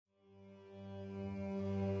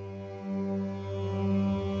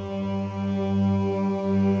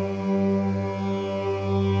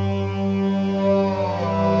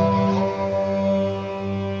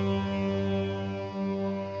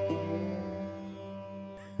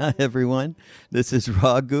Hi, everyone. This is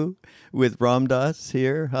Raghu with Ramdas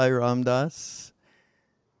here. Hi, Ramdas.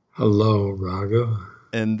 Hello, Raghu.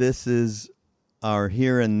 And this is our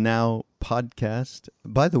Here and Now podcast.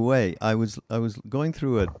 By the way, I was going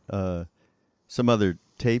through some other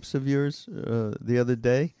tapes of yours the other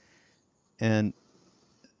day, and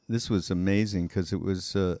this was amazing because it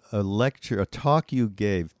was a lecture, a talk you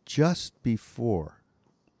gave just before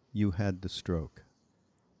you had the stroke.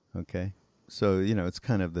 Okay. So, it's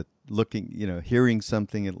kind of the looking, hearing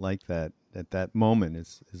something like that at that moment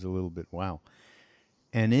is a little bit wow.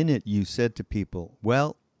 And in it, you said to people,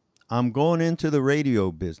 well, I'm going into the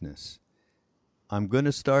radio business. I'm going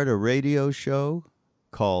to start a radio show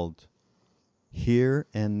called Here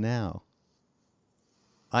and Now.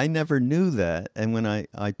 I never knew that. And when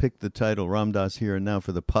I picked the title Ramdas Here and Now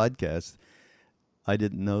for the podcast, I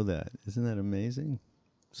didn't know that. Isn't that amazing?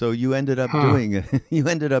 So you ended up doing it. You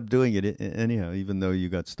ended up doing it anyhow, even though you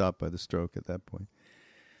got stopped by the stroke at that point.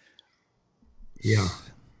 Yeah.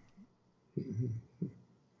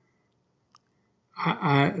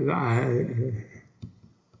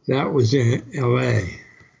 That was in L.A.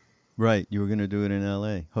 Right. You were going to do it in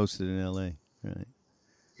L.A., host it in L.A., right?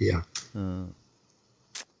 Yeah.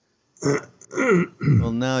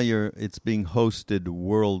 Well, now it's being hosted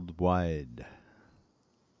worldwide.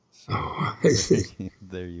 So, I see.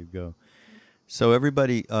 there you go. So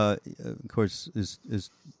everybody, of course, is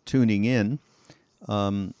tuning in.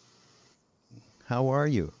 How are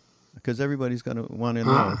you? Because everybody's going to want to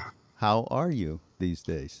know, how are you these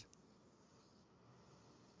days?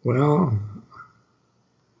 Well,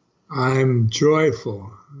 I'm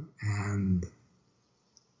joyful and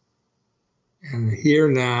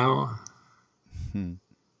here now, and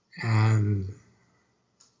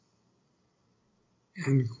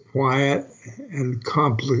quiet and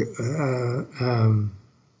contemplative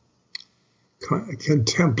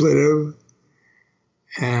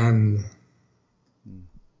and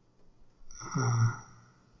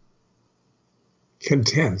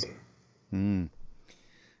content.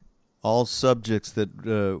 All subjects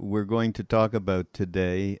that we're going to talk about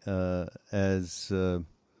today, as I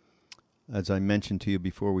mentioned to you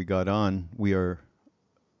before we got on, we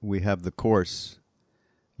have the course,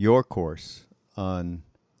 your course on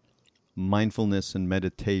mindfulness and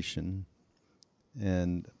meditation,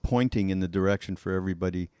 and pointing in the direction for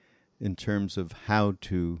everybody in terms of how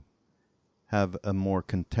to have a more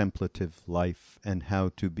contemplative life and how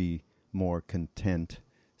to be more content.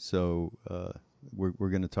 So we're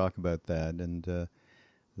going to talk about that, and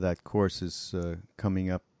that course is coming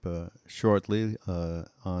up shortly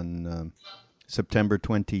on September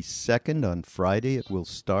 22nd. On Friday it will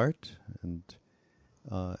start, and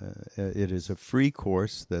it is a free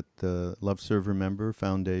course that the Love Serve Remember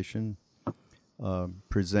Foundation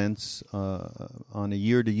presents on a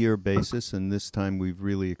year-to-year basis, and this time we've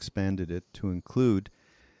really expanded it to include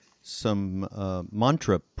some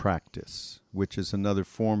mantra practice, which is another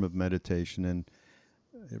form of meditation. And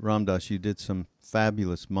Ramdas, you did some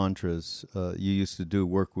fabulous mantras. You used to do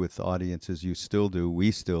work with audiences. You still do. We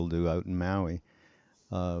still do out in Maui.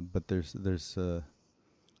 But there's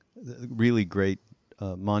really great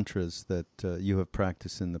mantras that you have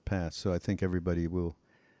practiced in the past. So I think everybody will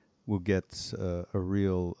get a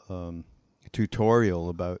real tutorial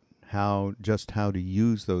about how to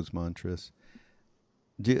use those mantras.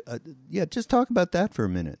 Just talk about that for a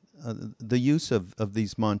minute. The use of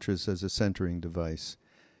these mantras as a centering device.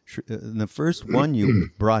 The first one you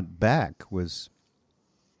brought back was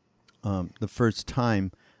the first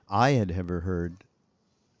time I had ever heard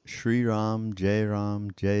Shri Ram, Jai Ram,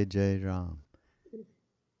 Jai Jai Ram.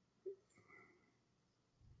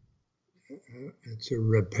 It's a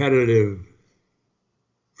repetitive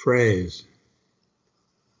phrase,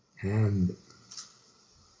 and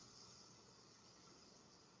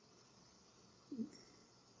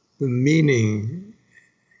the meaning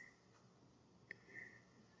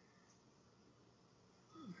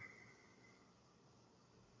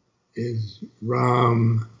is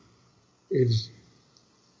Ram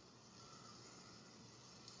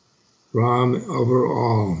over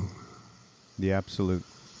all. The absolute.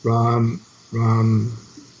 Ram,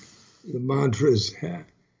 the mantras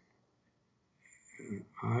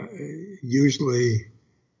usually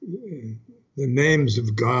the names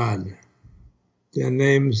of God, the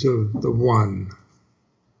names of the One,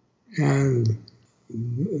 and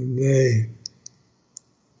they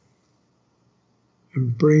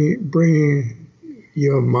bring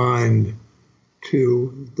your mind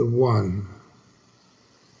to the One,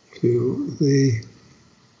 to the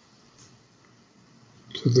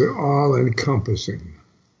all-encompassing.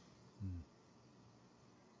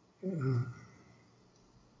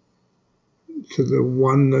 to the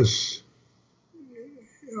oneness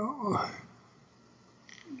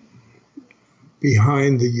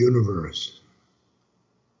behind the universe.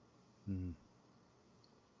 Mm.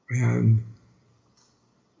 And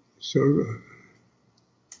so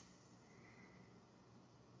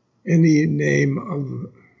any name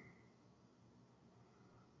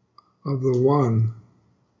of the one,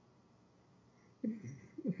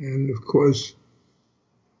 and of course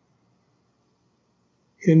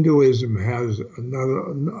Hinduism has a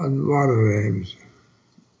lot of names.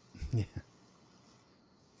 Yeah.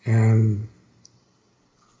 And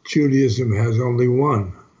Judaism has only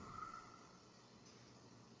one.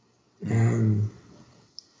 And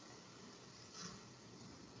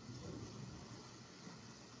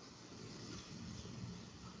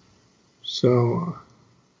so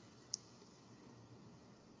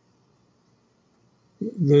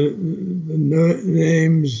the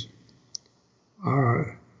names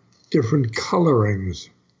are different colorings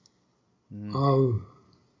of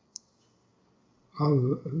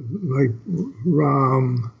like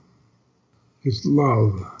Ram is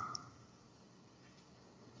love,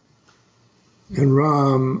 and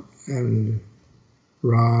Ram and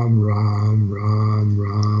Ram, Ram, Ram,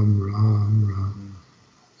 Ram, Ram,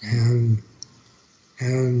 Ram,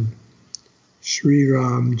 and Sri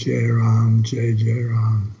Ram, Jai Ram, Jai Jai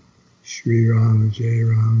Ram, Sri Ram, Jai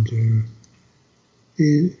Ram, Jai Ram.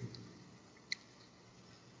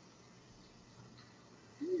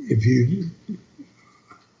 If you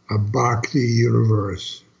a bhakti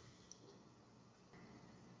universe,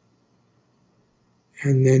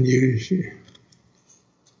 and then you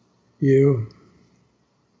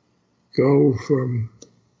go from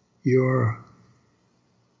your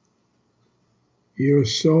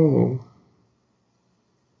soul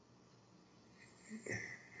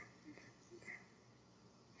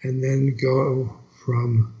and then go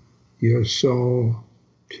from your soul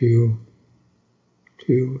to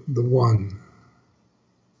the one.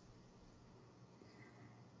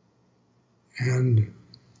 And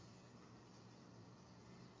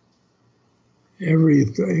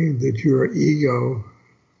everything that your ego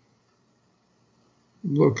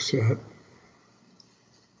looks at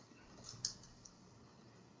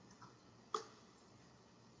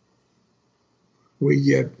we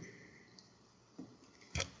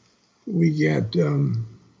get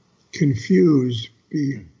confused,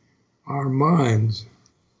 our minds,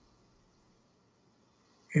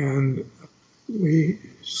 and we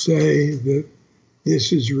say that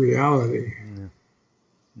this is reality. Yeah.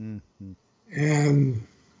 Mm-hmm. And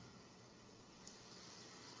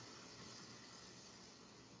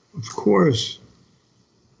of course,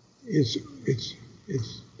 it's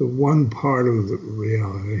the one part of the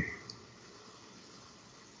reality.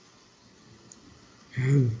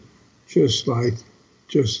 And just like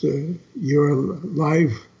your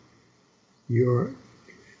life, your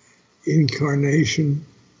incarnation,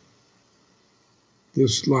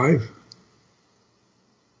 this life,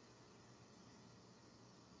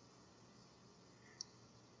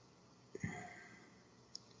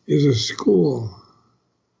 is a school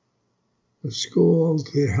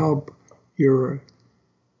to help your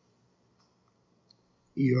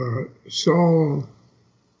soul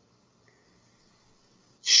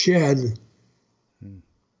shed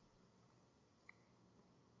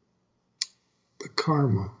the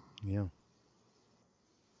karma. Yeah.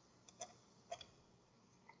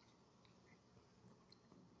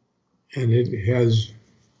 And it has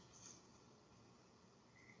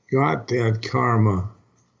got that karma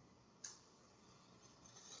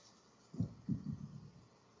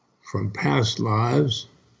from past lives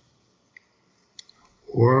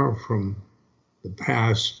or from the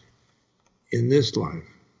past in this life.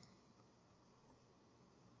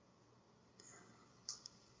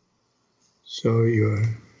 So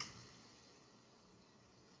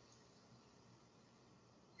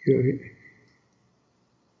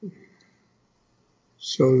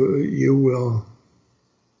so you will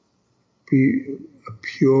be a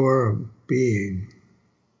pure being,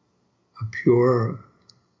 a pure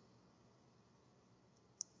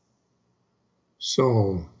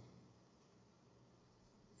soul.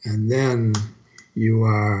 And then you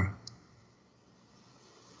are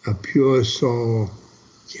a pure soul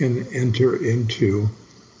can enter into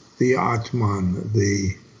the Atman,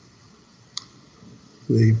 the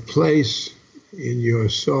place in your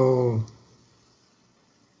soul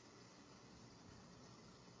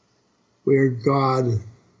where God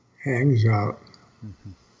hangs out,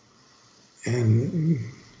 and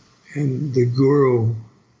the Guru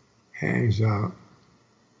hangs out.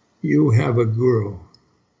 You have a Guru.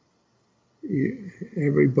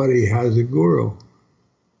 Everybody has a Guru.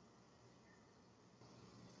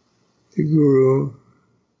 the Guru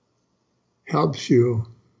helps you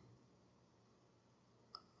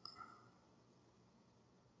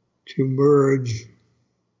to merge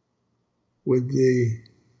with the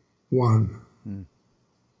One.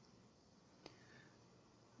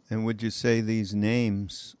 And would you say these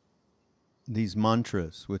names, these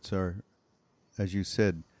mantras, which are, as you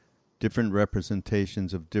said, different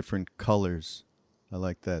representations of different colors, I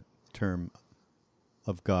like that term,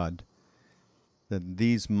 of God, that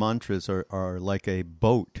these mantras are like a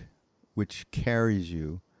boat which carries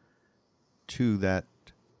you to that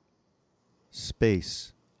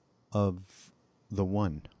space of the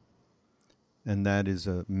One. And that is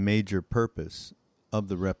a major purpose of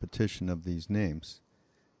the repetition of these names.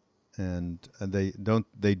 And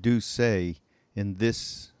they do say in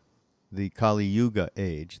this, the Kali Yuga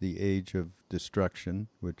age, the age of destruction,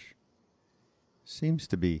 which seems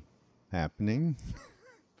to be happening,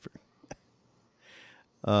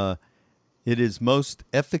 it is most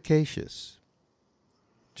efficacious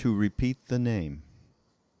to repeat the name.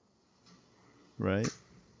 Right?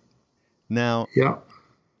 Now, Yeah.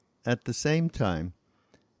 at the same time,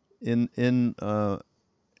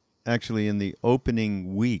 actually in the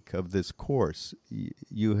opening week of this course,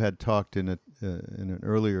 you had talked in an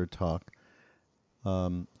earlier talk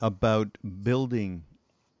about building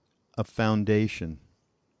a foundation,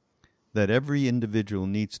 that every individual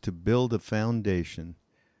needs to build a foundation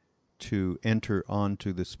to enter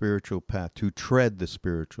onto the spiritual path, to tread the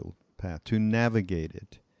spiritual path, to navigate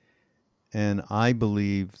it. And I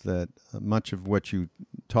believe that much of what you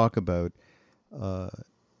talk about,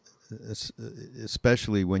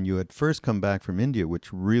 especially when you had first come back from India,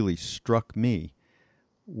 which really struck me,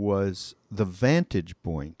 was the vantage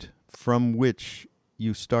point from which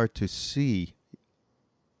you start to see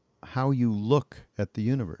how you look at the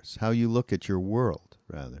universe, how you look at your world,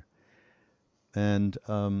 rather. And,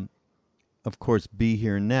 of course, Be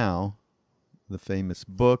Here Now, the famous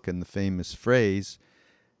book and the famous phrase,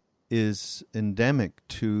 is endemic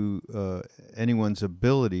to anyone's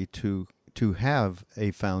ability to have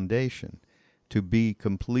a foundation, to be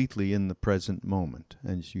completely in the present moment,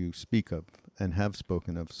 as you speak of and have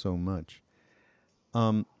spoken of so much.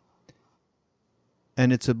 And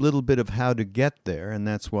it's a little bit of how to get there, and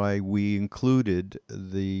that's why we included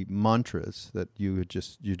the mantras that you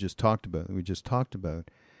just talked about, we just talked about,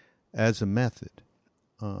 as a method.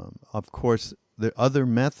 Of course, the other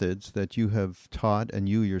methods that you have taught and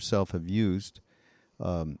you yourself have used,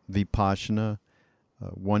 Vipassana,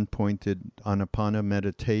 one-pointed Anapana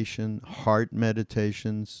meditation, heart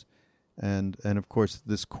meditations, and of course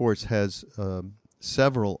this course has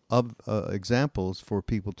several of examples for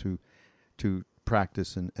people to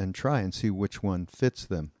practice and try and see which one fits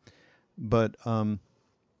them. But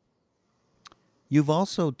you've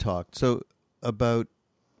also talked about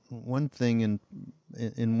one thing in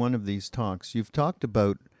one of these talks. You've talked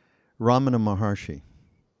about Ramana Maharshi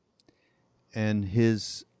and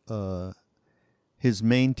his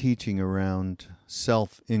main teaching around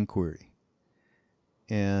self-inquiry.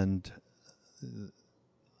 And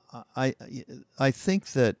I think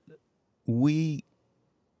that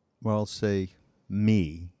I'll say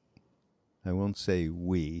me, I won't say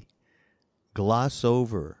we, gloss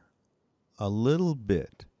over a little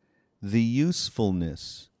bit the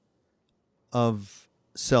usefulness of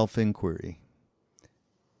self-inquiry.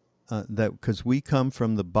 That because we come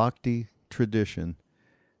from the Bhakti tradition,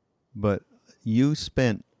 but you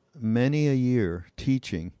spent many a year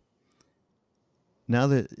teaching. Now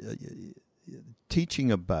that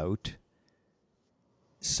teaching about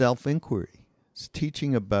self-inquiry,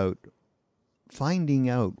 teaching about finding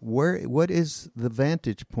out what is the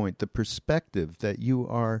vantage point, the perspective that you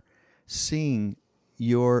are seeing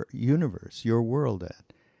your universe, your world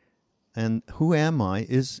at. And who am I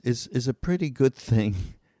is a pretty good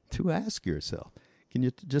thing to ask yourself. Can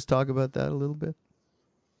you just talk about that a little bit?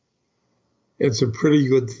 It's a pretty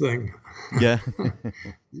good thing. Yeah.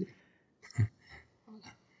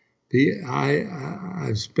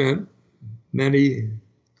 I've spent many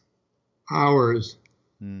hours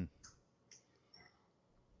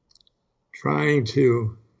trying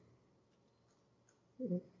to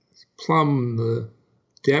plumb the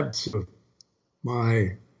depths of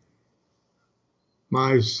my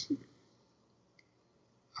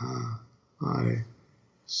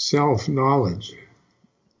self-knowledge.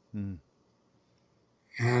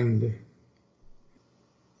 And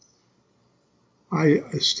I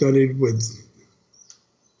studied with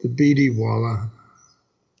the Bidhiwala,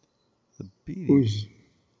 who's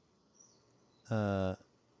not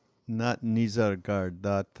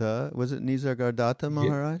Nisargadatta. Was it Nisargadatta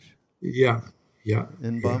Maharaj? Yeah.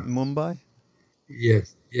 In Mumbai?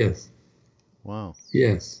 Yes. Wow.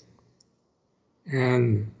 Yes.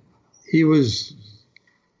 And he was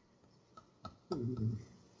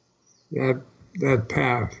that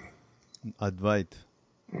path, Advait.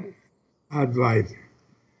 Advait,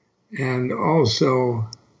 and also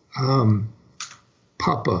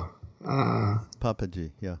Papa,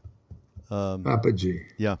 Papaji. Yeah. Um, Papaji,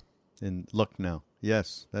 yeah. In Lucknow.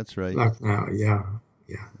 Yes, that's right. Lucknow, yeah,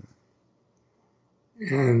 yeah.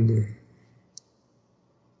 And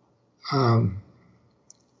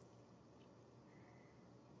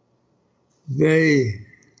they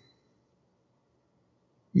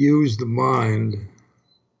use the mind,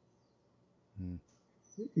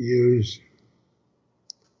 use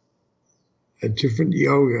a different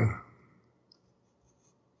yoga.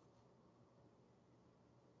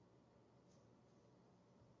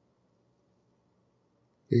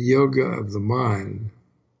 The yoga of the mind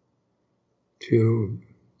to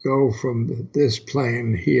go from this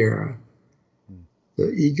plane here,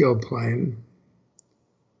 the ego plane,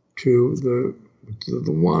 to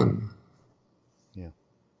the one. Yeah.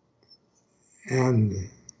 And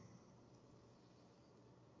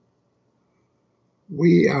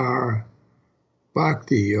we are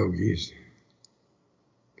bhakti yogis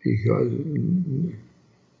because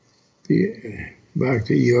the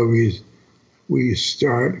bhakti yogis, we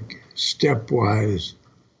start stepwise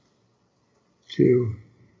to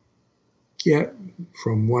get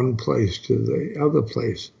from one place to the other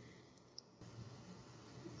place.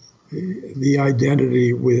 The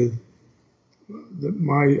identity with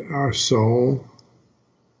our soul,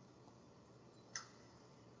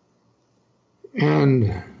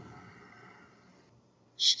 and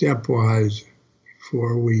stepwise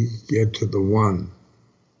before we get to the one.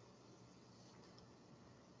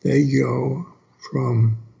 They go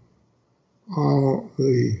from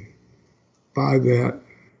by that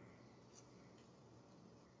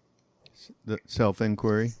The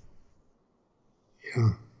self-inquiry.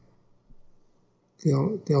 yeah,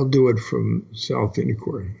 they'll do it from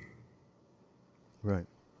self-inquiry. Right.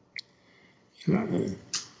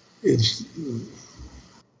 It's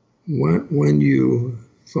when you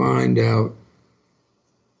find out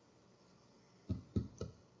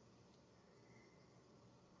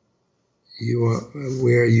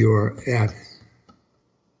where you're at,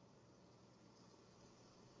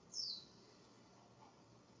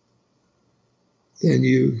 then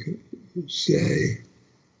you say,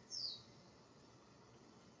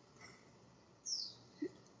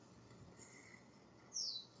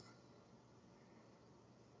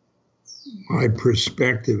 my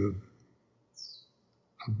perspective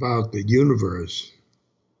about the universe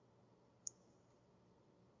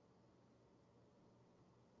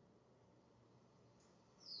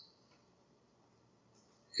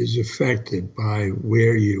is affected by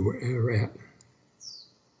where you are at.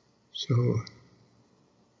 So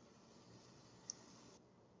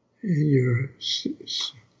you're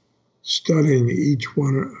studying each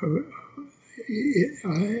one,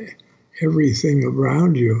 everything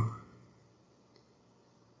around you.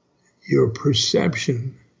 Your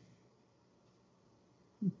perception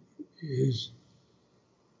is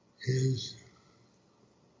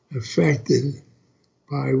affected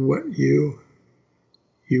by what you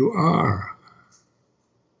are,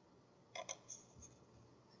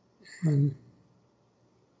 and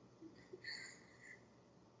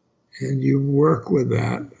you work with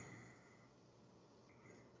that.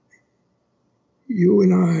 You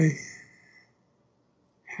and I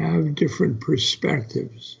have different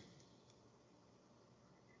perspectives,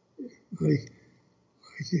 like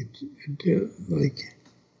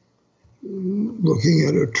looking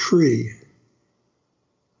at a tree.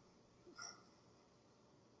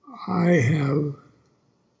 I have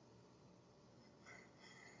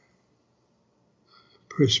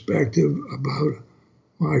perspective about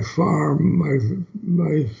my farm, my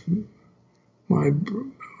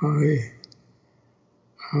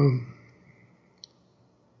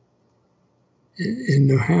in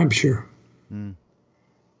New Hampshire. Mm.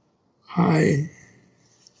 I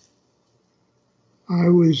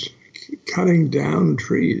was cutting down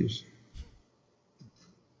trees,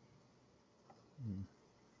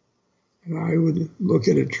 and I would look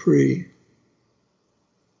at a tree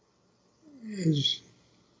as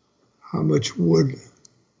how much wood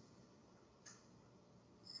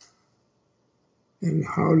and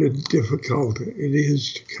how difficult it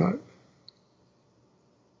is to cut.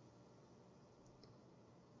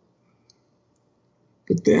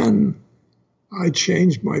 But then I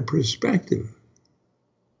changed my perspective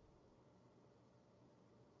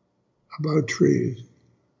about trees.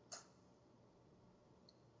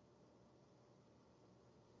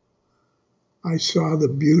 I saw the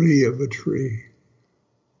beauty of a tree.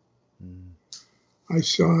 I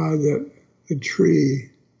saw that the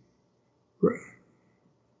tree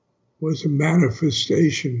was a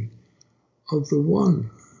manifestation of the one.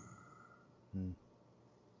 The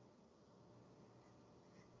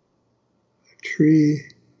tree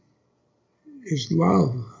is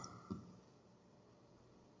love.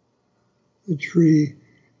 The tree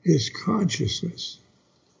is consciousness.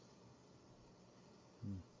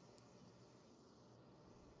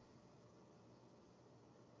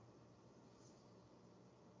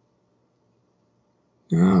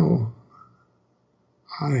 Now,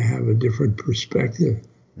 I have a different perspective.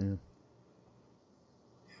 Yeah.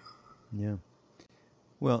 Yeah.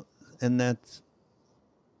 Well, and that's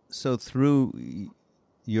so through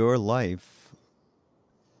your life,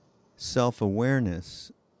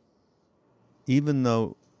 self-awareness, even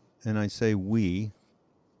though, and I say we,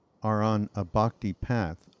 are on a bhakti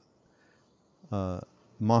path,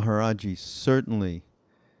 Maharaji certainly,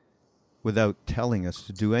 without telling us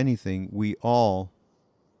to do anything, we all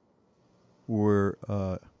were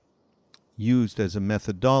used as a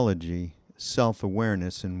methodology,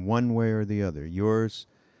 self-awareness in one way or the other. Yours,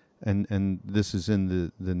 and this is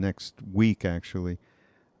in the next week actually,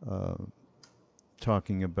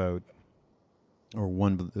 talking about, or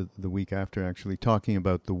the week after actually, talking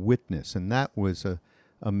about the witness. And that was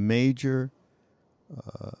a major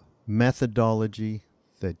methodology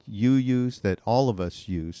that you used, that all of us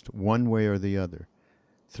used, one way or the other.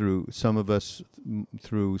 Through some of us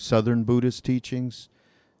through Southern Buddhist teachings,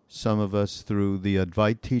 some of us through the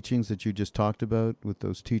Advaita teachings that you just talked about with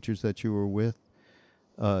those teachers that you were with,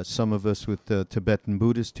 some of us with the Tibetan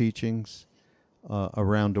Buddhist teachings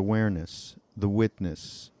around awareness, the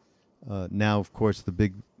witness. Now, of course, the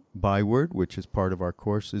big byword, which is part of our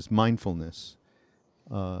course, is mindfulness,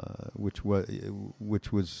 which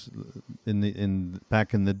was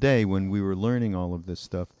back in the day when we were learning all of this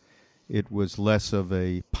stuff. It was less of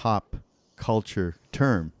a pop culture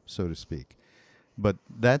term, so to speak. But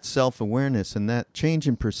that self-awareness and that change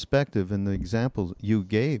in perspective and the examples you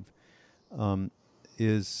gave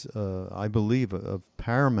is, I believe, of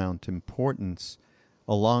paramount importance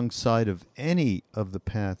alongside of any of the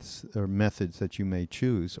paths or methods that you may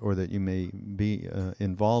choose or that you may be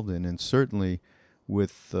involved in, and certainly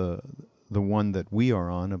with the one that we are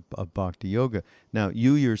on, of Bhakti Yoga. Now,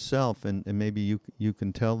 you yourself, and maybe you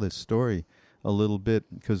can tell this story a little bit,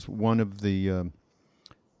 because one of the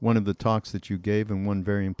talks that you gave, and one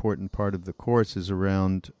very important part of the course, is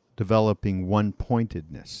around developing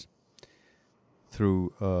one-pointedness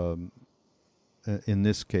through, in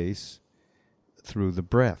this case, through the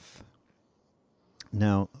breath.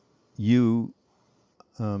 Now, you,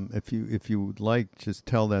 if you would like, just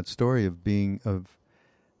tell that story of being of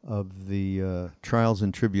the trials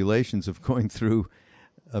and tribulations of going through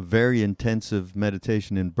a very intensive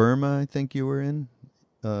meditation in Burma, I think you were in,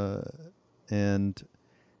 and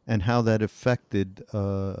how that affected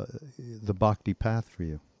the bhakti path for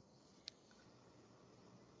you.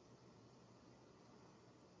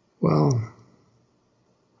 Well,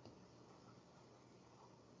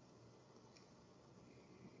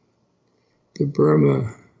 the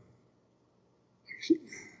Burma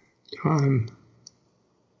time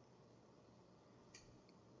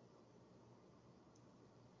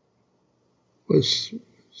was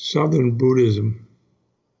Southern Buddhism.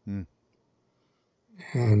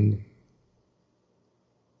 And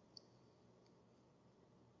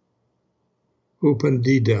U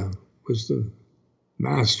Pandita was the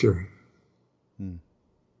master.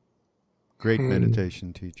 Great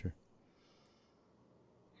meditation teacher.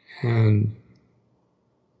 And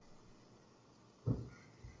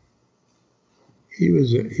he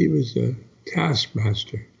was a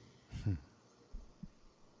taskmaster.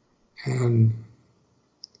 And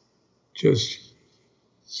just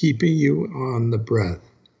keeping you on the breath,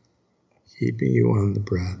 keeping you on the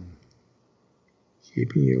breath,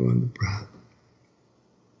 keeping you on the breath.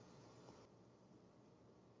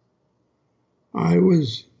 I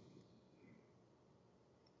was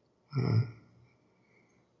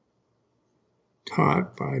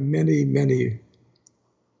taught by many, many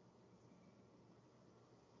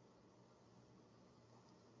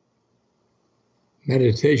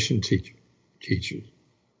meditation teachers.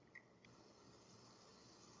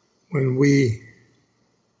 When we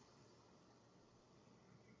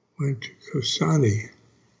went to Kosani,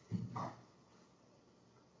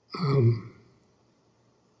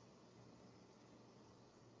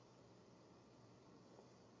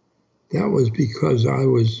 that was because I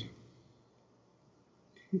was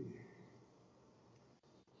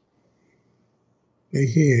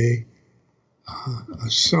making a a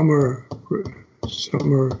summer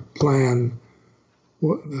plan.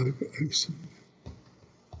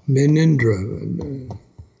 Menindra.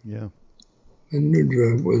 Yeah.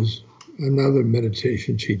 Menindra was another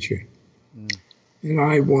meditation teacher. And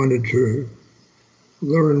I wanted to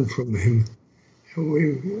learn from him.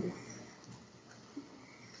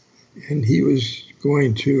 And he was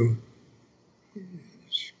going to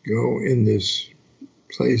go in this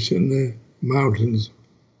place in the mountains,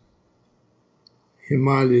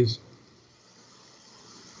 Himalayas.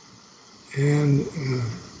 And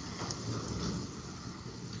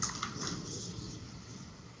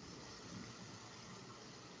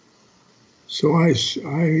so I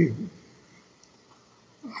said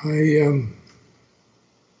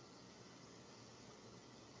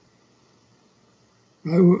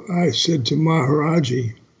to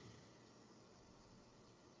Maharaji,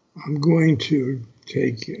 I'm going to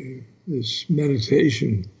take this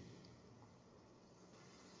meditation,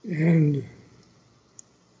 and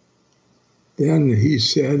then he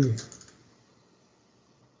said,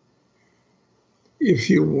 if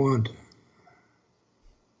you want,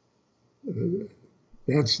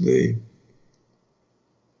 that's the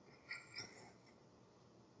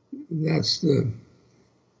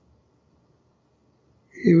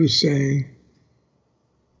he was saying,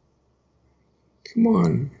 come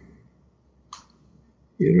on,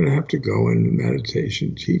 you don't have to go into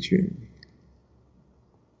meditation teaching.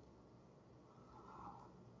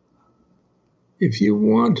 If you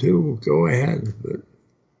want to, go ahead, but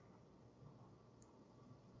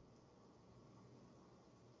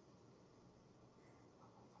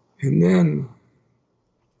and then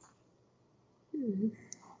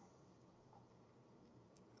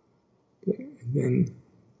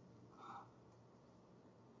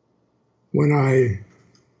when a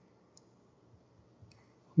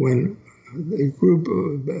group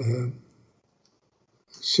of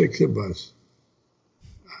 6 of us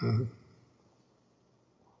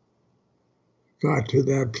got to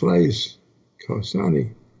that place,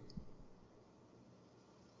 Kausani,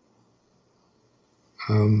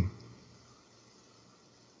 and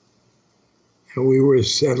we were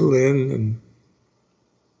settled in, and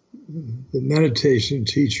the meditation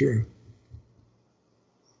teacher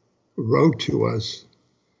wrote to us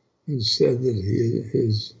and said that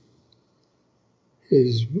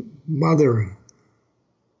his mother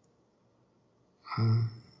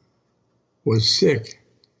was sick,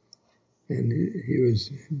 and he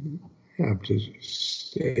was have to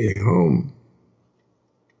stay home.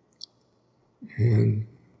 And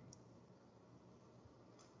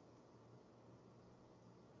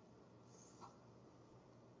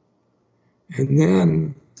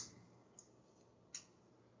then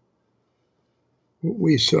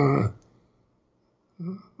we saw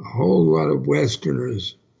a whole lot of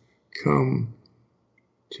Westerners come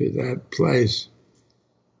to that place.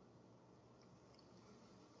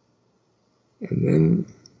 And then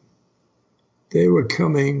they were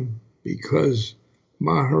coming because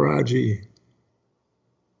Maharaji,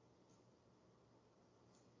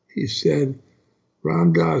 he said,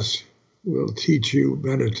 Ram Dass will teach you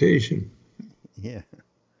meditation. Yeah.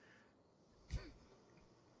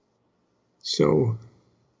 So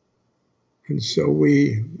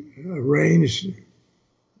we arranged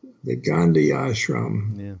the Gandhi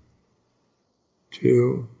ashram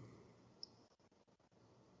to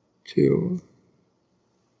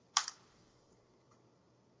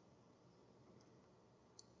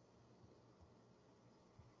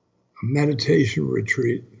a meditation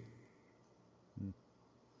retreat.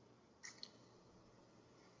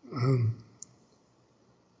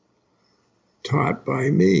 Taught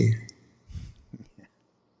by me.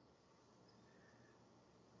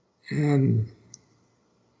 And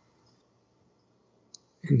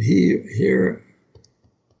here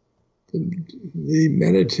the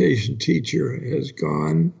meditation teacher has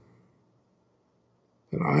gone,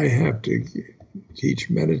 but I have to teach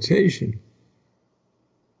meditation.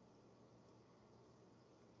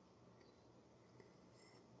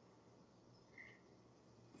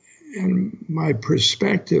 And my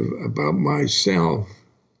perspective about myself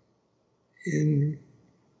in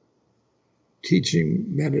teaching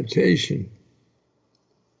meditation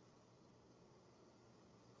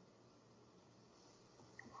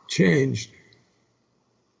changed.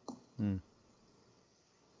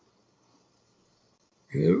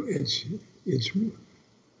 It's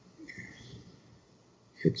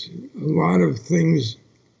a lot of things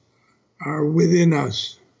are within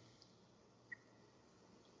us,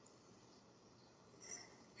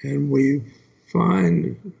 and we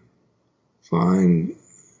find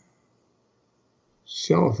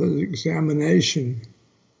self-examination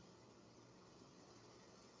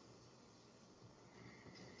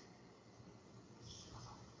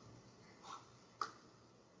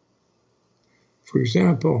For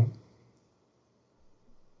example,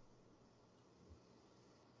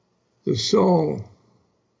 the soul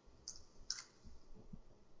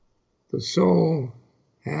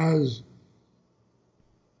has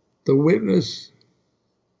the witness,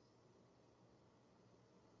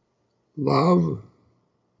 love,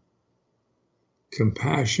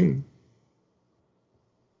 compassion,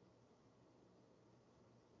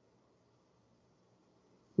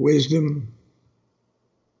 wisdom,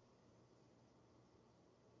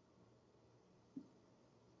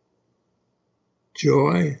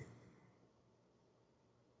 joy,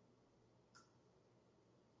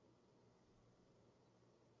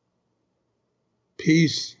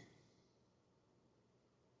 peace.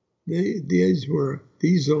 These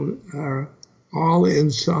are all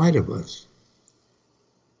inside of us.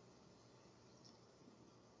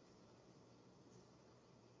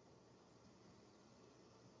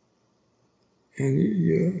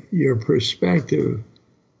 And your perspective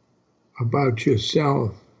about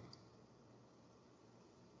yourself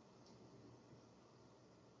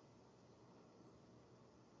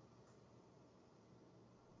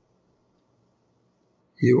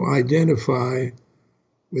you identify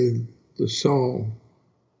with the soul.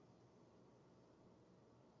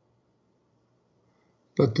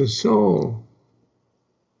 But the soul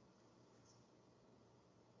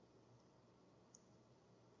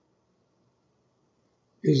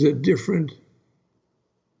is a different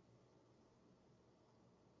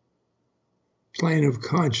plane of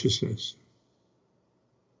consciousness.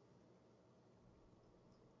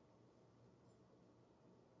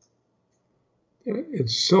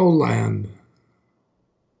 It's soul land.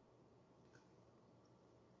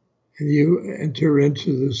 And you enter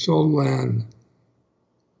into the soul land.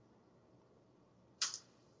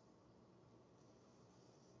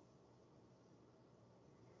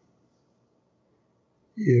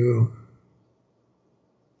 You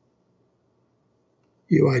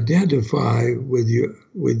identify with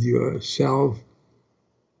yourself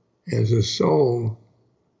as a soul,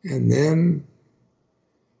 and then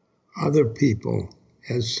other people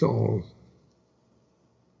as souls.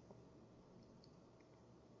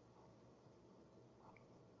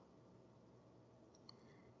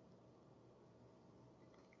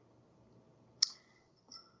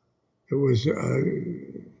 It was a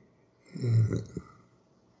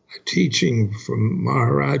teaching from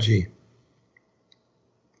Maharaji.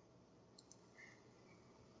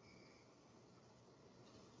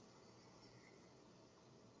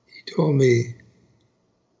 He told me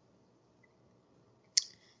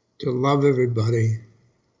to love everybody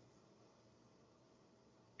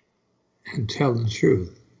and tell the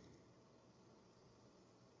truth.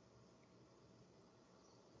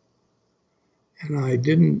 And I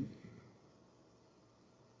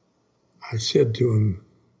said to him,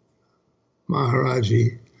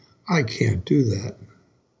 Maharaji, I can't do that.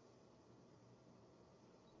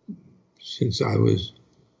 Since I was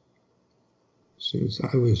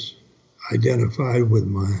identified with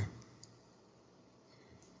my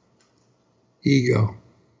ego.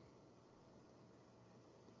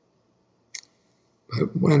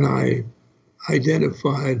 But when I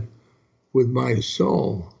identified with my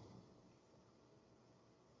soul,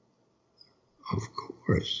 of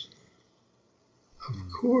course,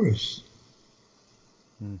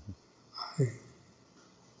 mm-hmm.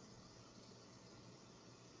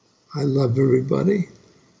 I love everybody.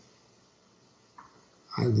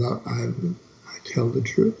 I tell the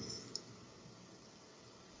truth.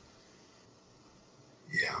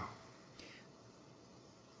 Yeah.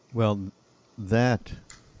 Well, that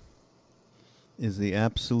is the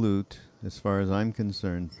absolute, as far as I'm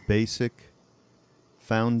concerned, basic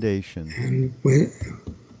foundation. And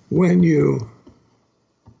when you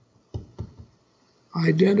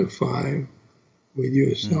identify with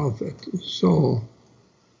yourself as the soul,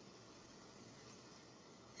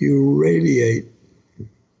 you radiate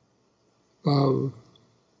love,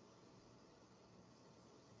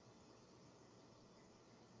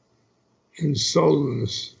 and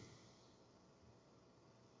soulness.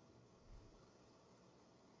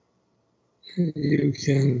 You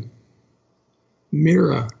can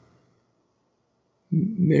mirror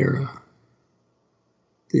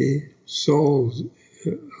the souls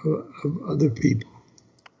of other people.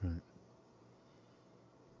 Right.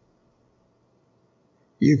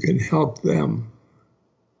 You can help them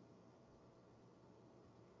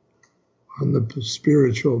on the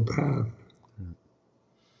spiritual path.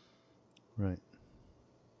 Right.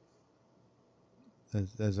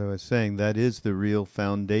 As I was saying, that is the real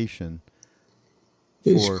foundation.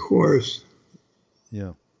 This course.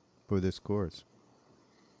 Yeah, for this course.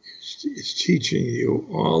 It's teaching you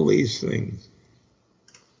all these things.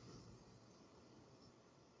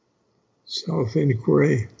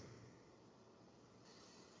 self-inquiry,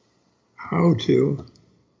 how to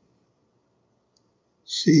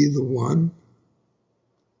see the one,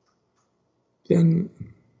 then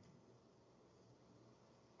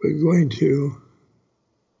we're going to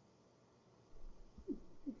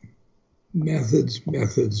methods.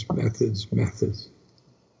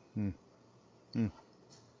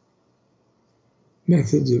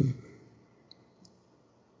 Methods of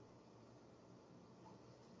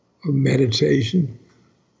meditation,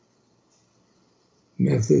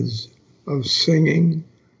 methods of singing,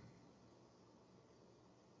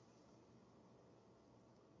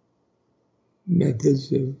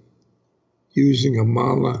 methods of using a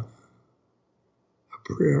mala, a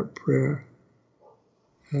prayer.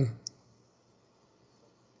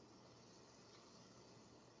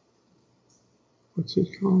 What's it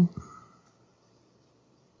called?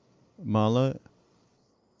 Mala?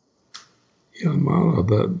 Yeah, mala,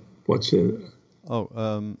 but what's it? Oh,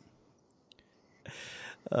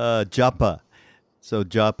 japa. So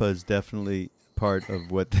japa is definitely part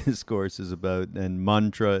of what this course is about, and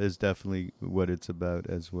mantra is definitely what it's about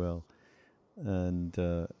as well.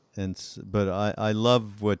 But I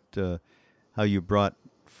love what how you brought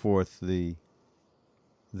forth the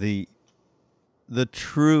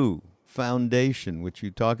true foundation, which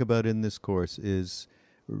you talk about in this course, is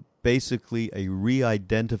basically a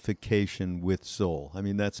re-identification with soul. I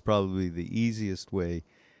mean, that's probably the easiest way,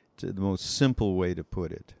 the most simple way to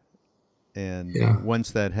put it. And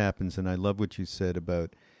once that happens, and I love what you said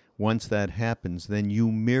about once that happens, then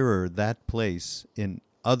you mirror that place in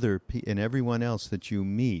everyone else that you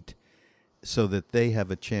meet, so that they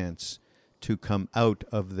have a chance to come out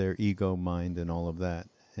of their ego mind and all of that,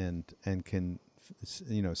 and can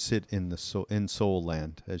sit in the soul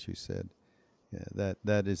land, as you said. Yeah,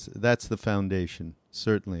 that's the foundation,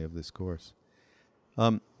 certainly, of this course.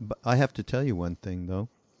 But I have to tell you one thing, though.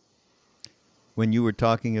 When you were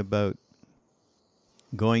talking about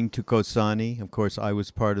going to Kosani, of course, I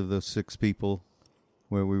was part of those 6 people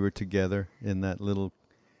where we were together in that little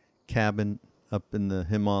cabin up in the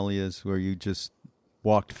Himalayas, where you just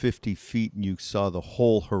walked 50 feet and you saw the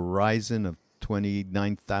whole horizon of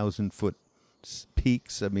 29,000-foot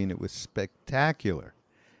peaks. I mean, it was spectacular.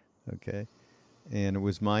 Okay. And it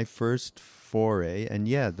was my first foray. And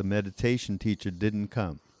the meditation teacher didn't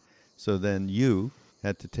come. So then you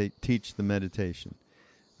had to teach the meditation.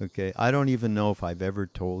 Okay. I don't even know if I've ever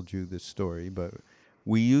told you this story, but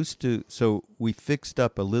we fixed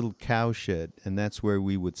up a little cow shed, and that's where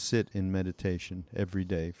we would sit in meditation every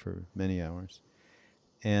day for many hours.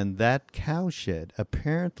 And that cow shed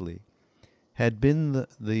apparently had been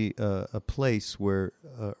a place where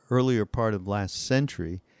earlier part of last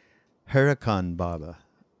century, Harakan Baba,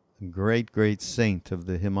 a great saint of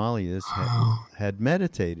the Himalayas, had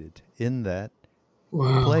meditated in that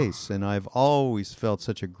place. And I've always felt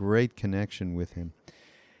such a great connection with him.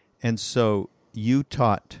 And so you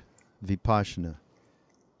taught Vipassana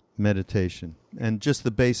meditation and just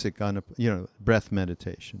the basic breath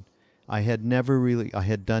meditation. I had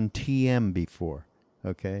done TM before,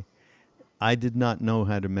 okay? I did not know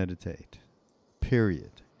how to meditate,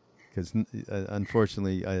 period. Because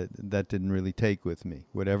unfortunately, that didn't really take with me,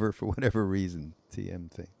 for whatever reason, TM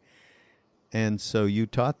thing. And so you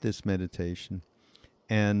taught this meditation,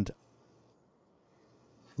 and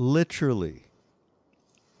literally,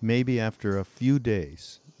 maybe after a few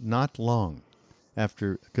days, not long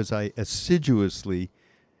after, because I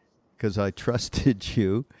trusted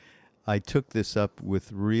you, I took this up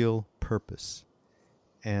with real purpose,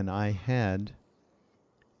 and I had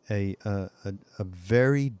a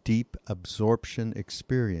very deep absorption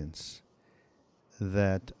experience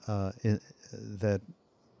that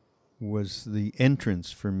was the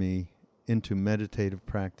entrance for me into meditative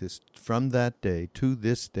practice. From that day to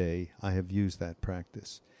this day, I have used that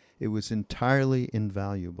practice. It was entirely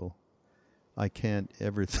invaluable. I can't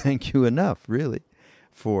ever thank you enough, really,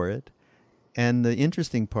 for it. And the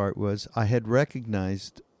interesting part was I had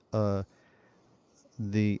recognized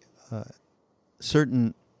the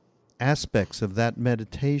certain aspects of that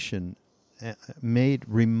meditation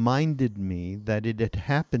reminded me that it had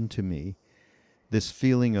happened to me, this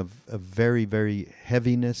feeling of very, very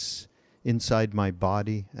heaviness inside my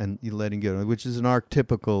body and letting go, which is an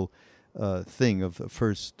archetypical thing of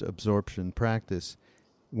first absorption practice.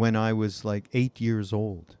 When I was like 8 years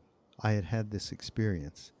old, I had this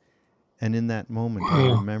experience. And in that moment, I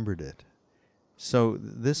remembered it. So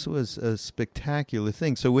this was a spectacular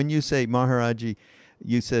thing. So when you say, Maharaji,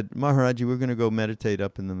 you said, Maharaji, we're going to go meditate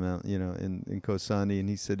up in the mountain, in Kosani. And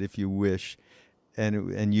he said, if you wish.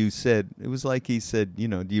 and you said, it was like he said,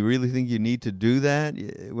 do you really think you need to do that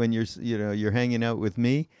when you're hanging out with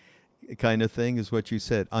me, kind of thing, is what you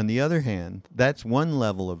said. On the other hand, that's one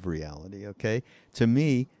level of reality. Okay, to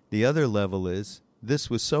me, the other level is this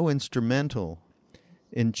was so instrumental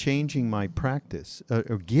in changing my practice,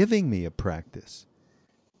 or giving me a practice.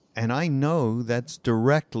 And I know that's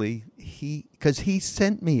directly because he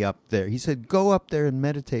sent me up there. He said, go up there and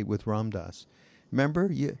meditate with Ram Dass.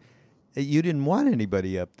 Remember, you didn't want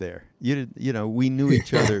anybody up there. We knew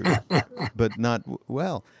each other, but not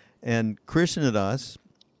well. And Krishna Das,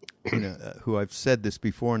 who I've said this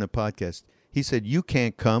before in a podcast, he said, you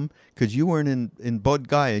can't come because you weren't in Bodh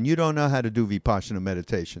Gaya and you don't know how to do Vipassana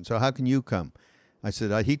meditation. So how can you come? I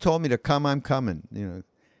said, he told me to come, I'm coming,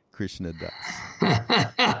 Krishna Das.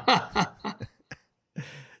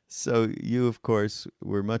 So you, of course,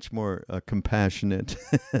 were much more compassionate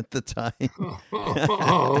at the time.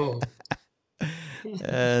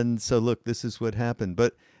 And so, look, this is what happened.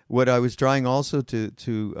 But what I was trying also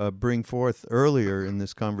to bring forth earlier in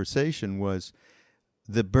this conversation was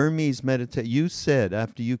the Burmese meditation. You said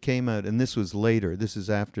after you came out, and this was later, this is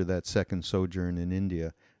after that second sojourn in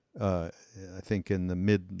India, I think in the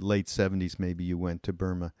late 70s, maybe you went to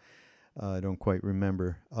Burma. I don't quite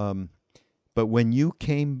remember. But when you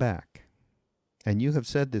came back, and you have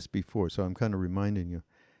said this before, so I'm kind of reminding you,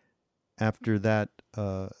 after that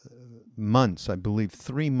months, I believe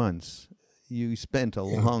 3 months, you spent a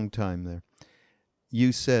long time there.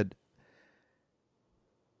 You said,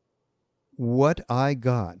 what I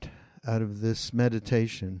got out of this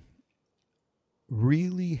meditation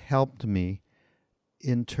really helped me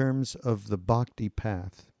in terms of the bhakti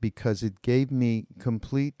path, because it gave me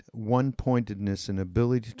complete one-pointedness and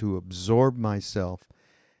ability to absorb myself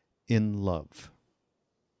in love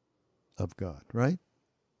of God, right?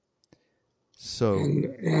 So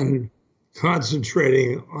and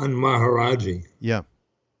concentrating on Maharaji. Yeah.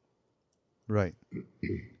 Right.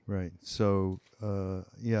 Right. So,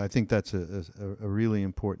 I think that's a really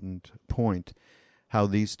important point, how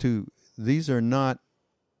these are not,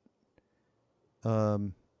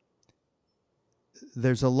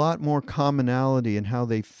 there's a lot more commonality in how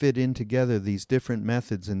they fit in together, these different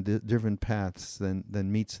methods and different paths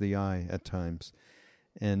than meets the eye at times.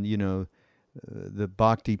 And, the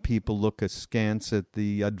bhakti people look askance at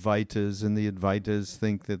the Advaitas, and the Advaitas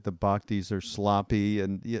think that the bhaktis are sloppy,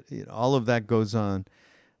 and all of that goes on.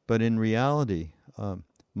 But in reality,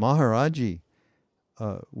 Maharaji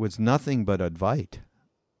was nothing but Advait.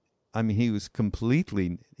 I mean, he is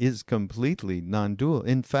completely non-dual.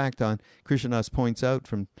 In fact, Krishnadas points out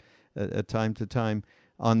from time to time,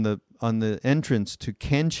 on the entrance to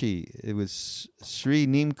Kenchi, it was Sri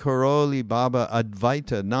Neem Karoli Baba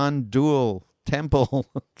Advaita, non-dual temple.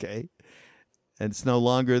 Okay, and it's no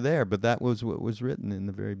longer there, but that was what was written in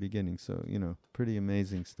the very beginning. So pretty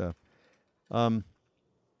amazing stuff.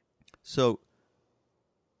 So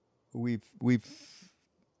we've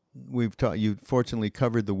taught you. Fortunately,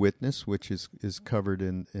 covered the witness, which is covered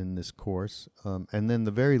in this course, and then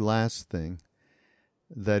the very last thing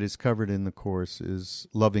that is covered in the course is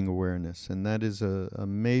loving awareness, and that is a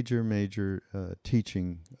major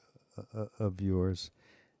teaching of yours,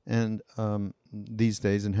 and these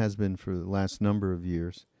days, and has been for the last number of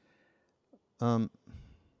years, and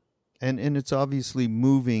it's obviously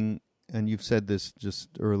moving. And you've said this just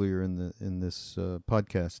earlier in this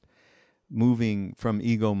podcast, moving from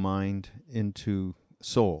ego mind into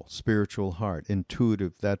soul, spiritual heart,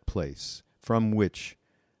 intuitive, that place from which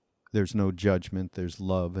there's no judgment, there's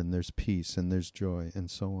love, and there's peace, and there's joy,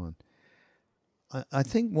 and so on. I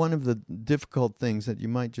think one of the difficult things that you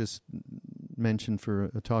might just mention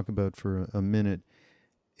talk about for a minute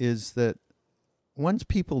is that once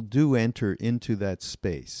people do enter into that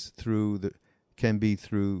space can be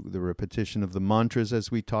through the repetition of the mantras, as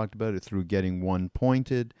we talked about it, through getting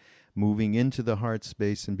one-pointed, moving into the heart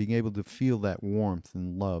space and being able to feel that warmth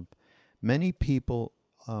and love. Many people,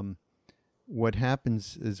 what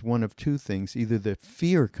happens is one of two things. Either the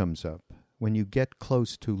fear comes up when you get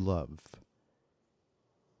close to love.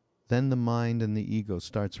 Then the mind and the ego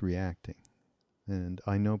starts reacting. And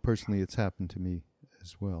I know personally it's happened to me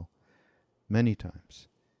as well, many times.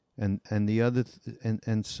 And the other,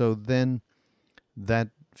 and so then that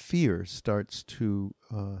fear starts to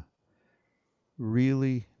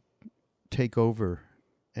really take over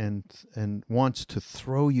and wants to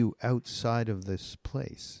throw you outside of this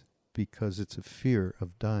place because it's a fear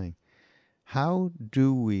of dying. How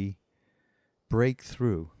do we break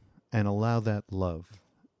through and allow that love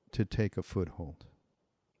to take a foothold?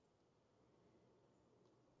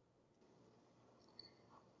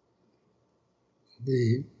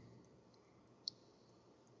 The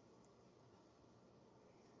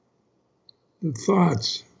the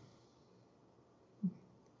thoughts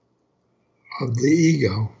of the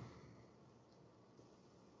ego,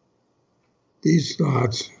 these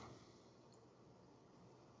thoughts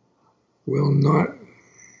will not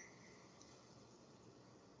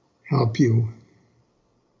help you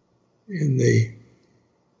in the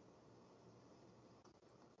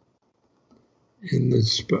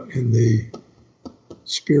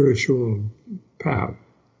spiritual path.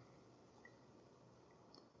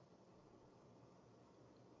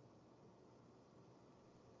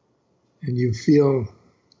 And you feel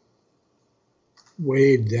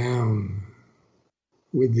weighed down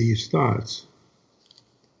with these thoughts.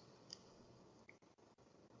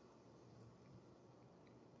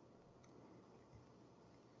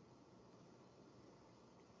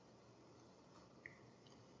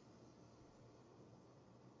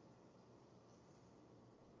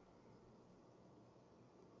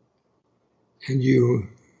 And you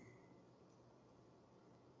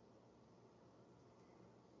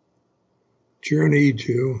journey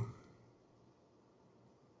to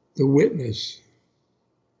the witness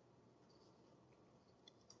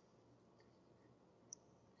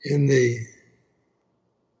in the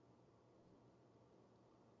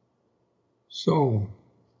soul.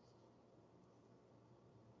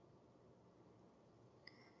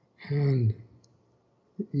 And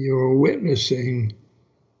you're witnessing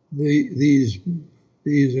these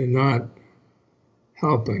are not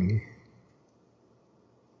helping.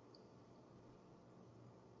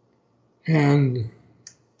 And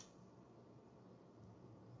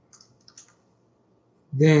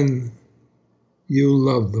then you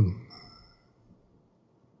love them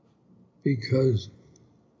because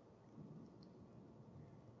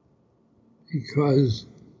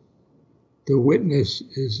the witness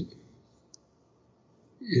is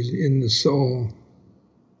in the soul,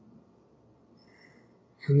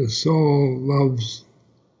 and the soul loves.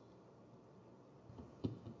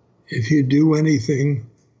 If you do anything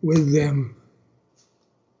with them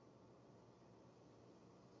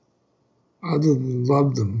other than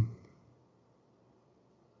love them,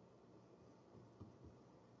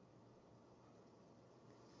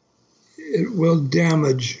 it will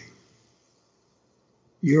damage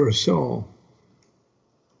your soul.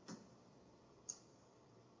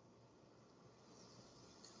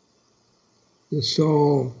 The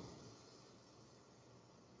soul,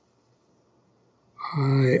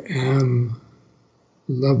 I am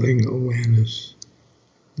loving awareness,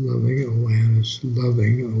 loving awareness,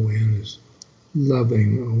 loving awareness,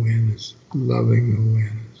 loving awareness, loving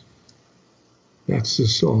awareness. That's the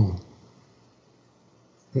soul.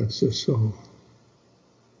 That's the soul.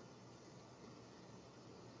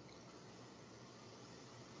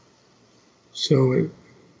 So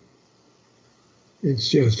it's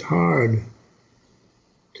just hard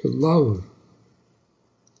to love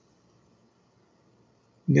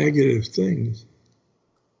negative things.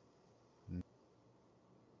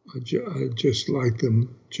 I just like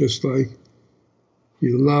them, just like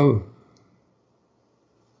you love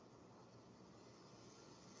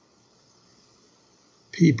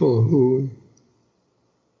people who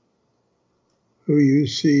you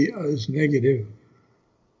see as negative.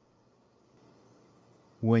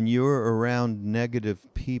 When you're around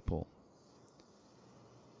negative people,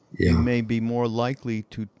 Yeah. you may be more likely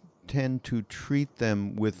to tend to treat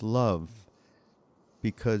them with love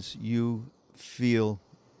because you feel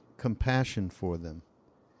compassion for them.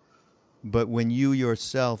 But when you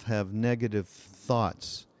yourself have negative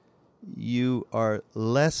thoughts, you are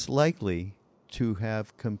less likely to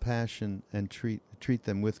have compassion and treat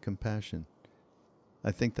them with compassion.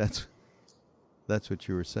 I think that's what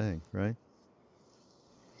you were saying, right?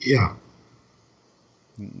 Yeah.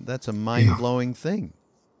 That's a mind-blowing thing.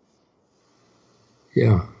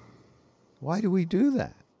 Yeah. Why do we do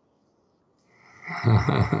that?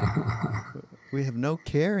 We have no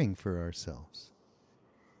caring for ourselves.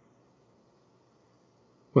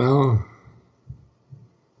 Well,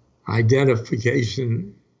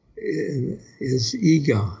 identification is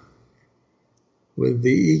ego, with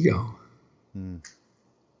the ego.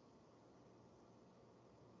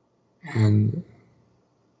 And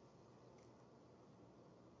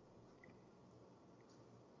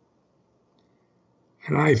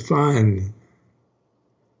I find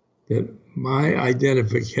that my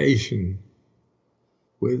identification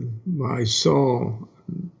with my soul,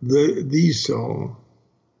 the soul,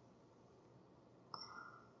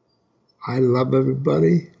 I love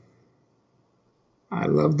everybody. I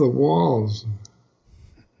love the walls.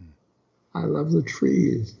 I love the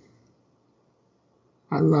trees.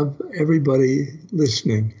 I love everybody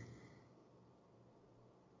listening.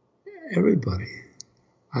 Everybody.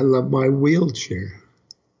 I love my wheelchair.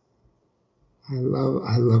 I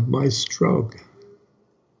love my stroke.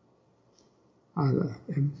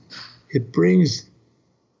 It brings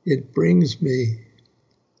me,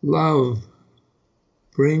 love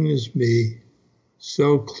brings me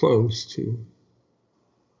so close to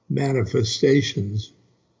manifestations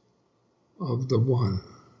of the one.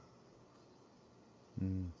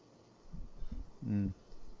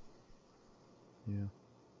 Yeah.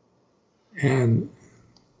 And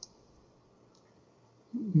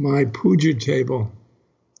my puja table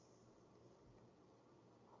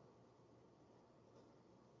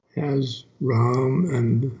has Ram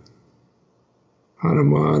and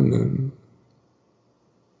Hanuman and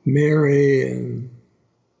Mary and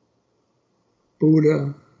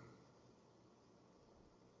Buddha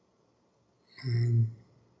and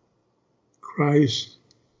Christ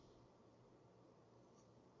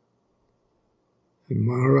and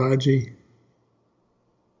Maharaji.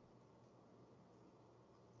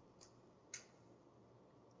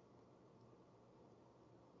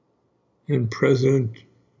 And President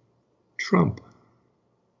Trump.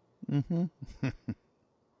 Mm-hmm.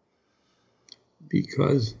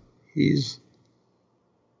 Because he's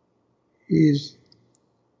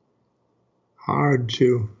hard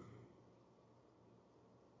to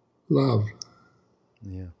love.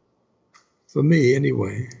 Yeah. For me,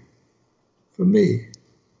 anyway. For me.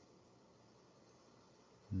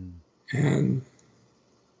 And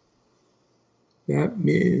that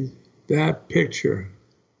means that picture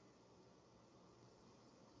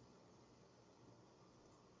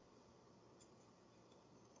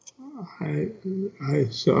I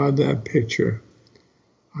saw that picture.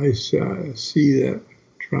 I see that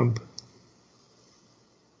Trump.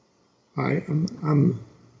 I'm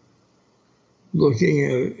looking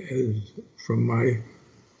at it as from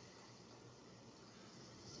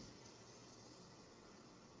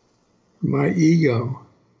my ego.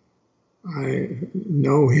 I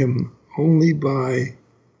know him only by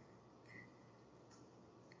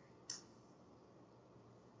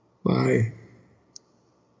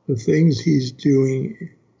the things he's doing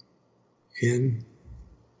in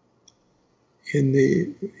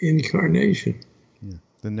the incarnation. Yeah.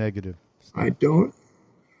 The negative stuff. I don't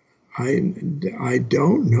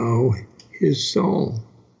know his soul.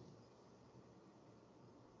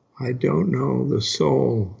 I don't know the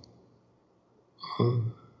soul of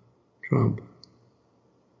Trump.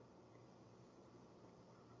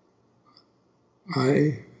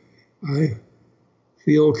 I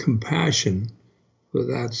feel compassion for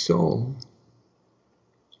that soul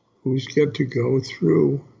who's got to go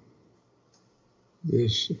through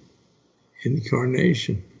this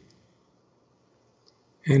incarnation.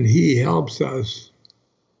 And he helps us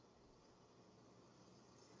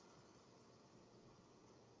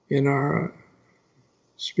in our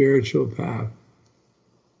spiritual path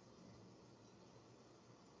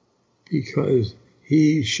because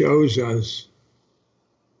he shows us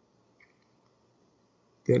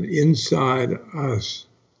that inside us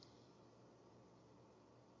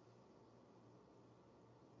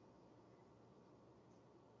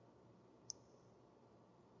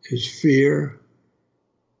is fear,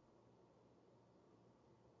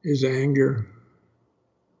 is anger,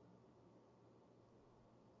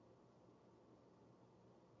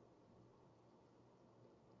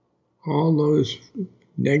 all those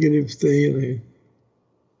negative feelings.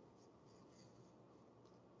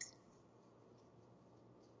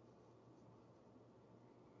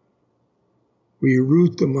 We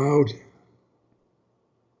root them out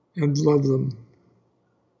and love them.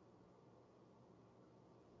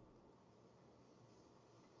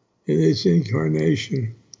 In this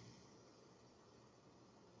incarnation,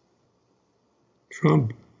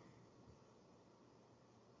 Trump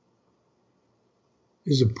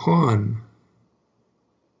is a pawn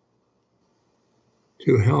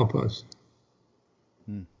to help us.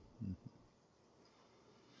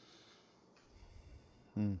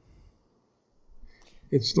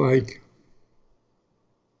 It's like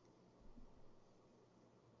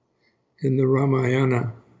in the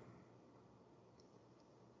Ramayana,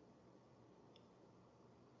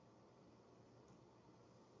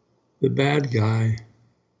 the bad guy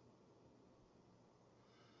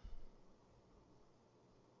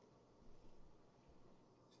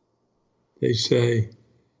they say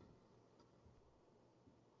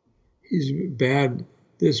he's bad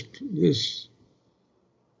this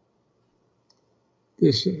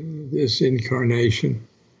incarnation.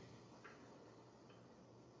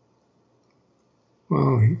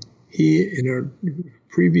 Well, he in a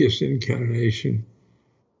previous incarnation,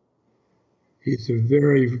 he's a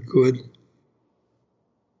very good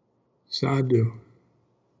sadhu.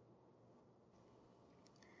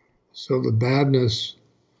 So the badness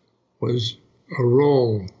was a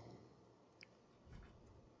role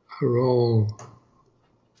of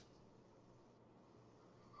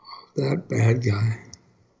that bad guy.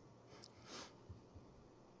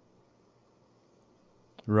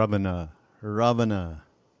 Ravana. Ravana,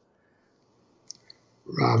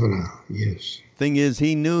 yes. Thing is,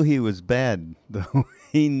 he knew he was bad, though.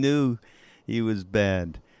 He knew he was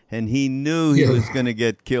bad. And he knew he was going to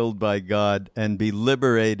get killed by God and be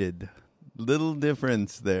liberated. Little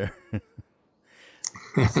difference there.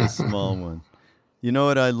 It's a small one. You know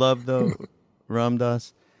what I love, though, Ram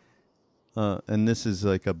Dass? And this is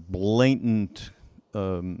like a blatant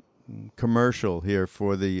commercial here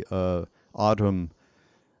for the autumn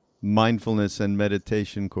mindfulness and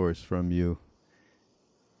meditation course from you.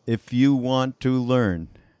 If you want to learn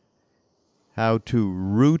how to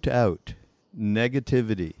root out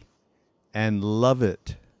negativity and love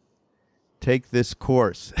it, take this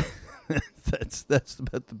course. That's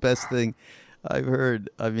about the best thing I've heard.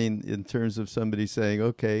 I mean, in terms of somebody saying,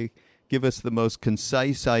 okay, give us the most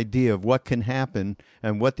concise idea of what can happen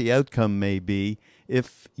and what the outcome may be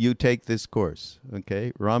if you take this course.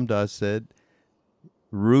 Okay, Ram Dass said,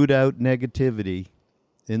 root out negativity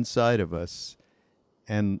inside of us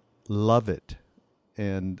and love it.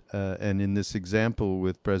 And in this example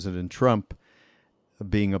with President Trump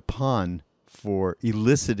being a pawn for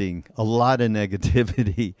eliciting a lot of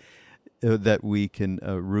negativity that we can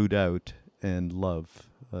root out and love.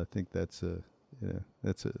 I think that's a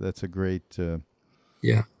great great thing.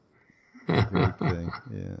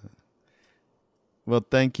 Yeah. Well,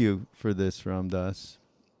 thank you for this, Ram Dass.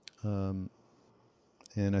 And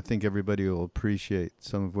I think everybody will appreciate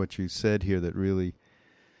some of what you said here that really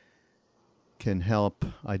can help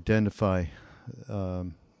identify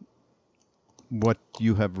what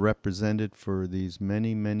you have represented for these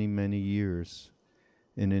many, many, many years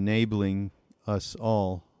in enabling us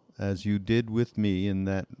all, as you did with me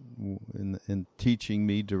in teaching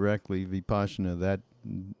me directly Vipassana,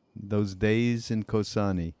 those days in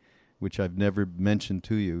Kosani, which I've never mentioned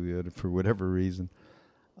to you for whatever reason.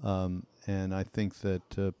 And I think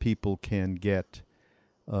that people can get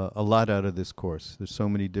a lot out of this course. There's so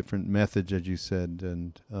many different methods, as you said,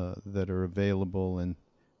 and that are available and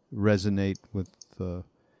resonate with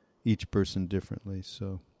each person differently.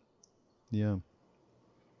 So, yeah,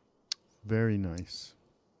 very nice.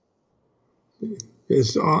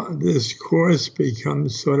 This course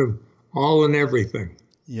becomes sort of all and everything.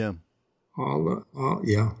 Yeah.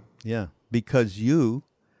 Yeah. Yeah, because you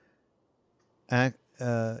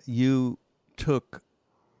took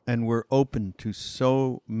and were open to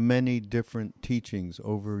so many different teachings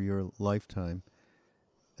over your lifetime.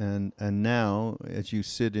 And now, as you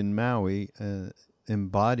sit in Maui,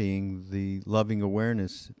 embodying the loving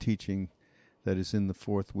awareness teaching that is in the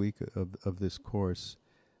fourth week of this course,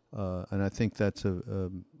 and I think that's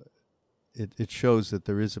it shows that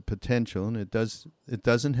there is a potential, and it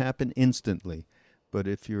doesn't happen instantly, but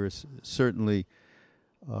if you're certainly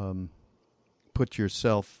put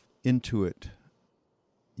yourself into it,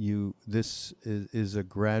 this is a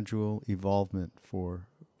gradual evolvement for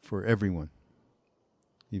everyone.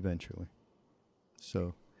 Eventually.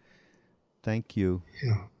 So, thank you.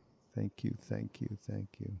 Yeah. Thank you. Thank you.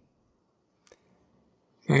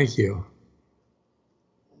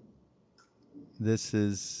 This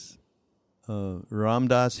is Ram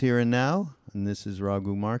Dass Here and Now, and this is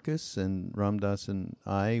Raghu Marcus, and Ram Dass and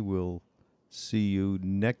I will see you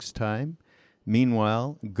next time.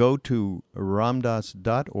 Meanwhile, go to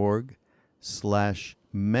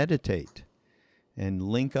ramdass.org/meditate. And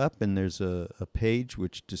link up, and there's a page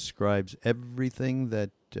which describes everything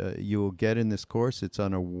that you will get in this course. It's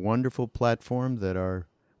on a wonderful platform that our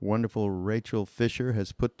wonderful Rachel Fisher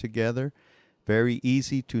has put together. Very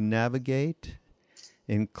easy to navigate.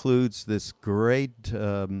 Includes this great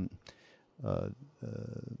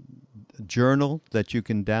journal that you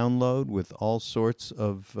can download with all sorts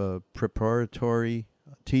of preparatory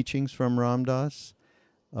teachings from Ram Dass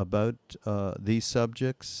about these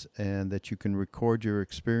subjects, and that you can record your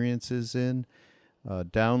experiences in,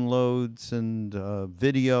 downloads and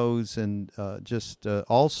videos, and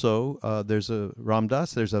also there's a Ram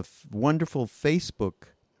Dass. There's a wonderful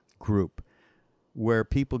Facebook group where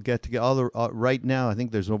people get together. Right now, I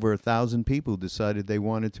think there's over 1,000 people who decided they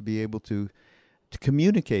wanted to be able to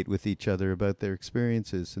communicate with each other about their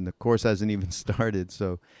experiences, and the course hasn't even started,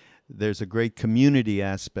 so there's a great community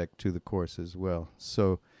aspect to the course as well.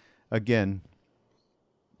 So, again,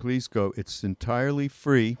 please go. It's entirely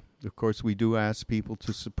free. Of course, we do ask people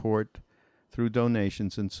to support through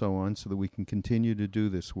donations and so on so that we can continue to do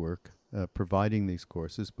this work, providing these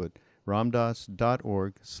courses. But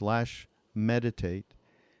ramdas.org/meditate.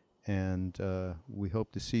 And we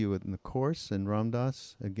hope to see you in the course. And Ram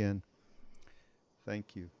Dass, again,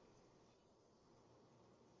 thank you.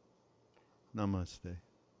 Namaste.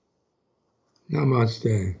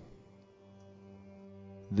 Namaste.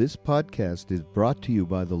 This podcast is brought to you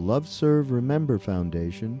by the Love Serve Remember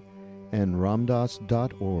Foundation and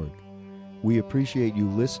ramdas.org. We appreciate you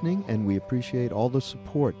listening, and we appreciate all the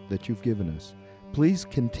support that you've given us. Please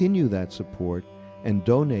continue that support and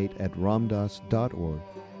donate at ramdas.org.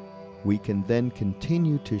 We can then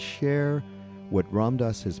continue to share what Ram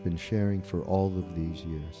Dass has been sharing for all of these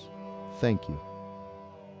years. Thank you.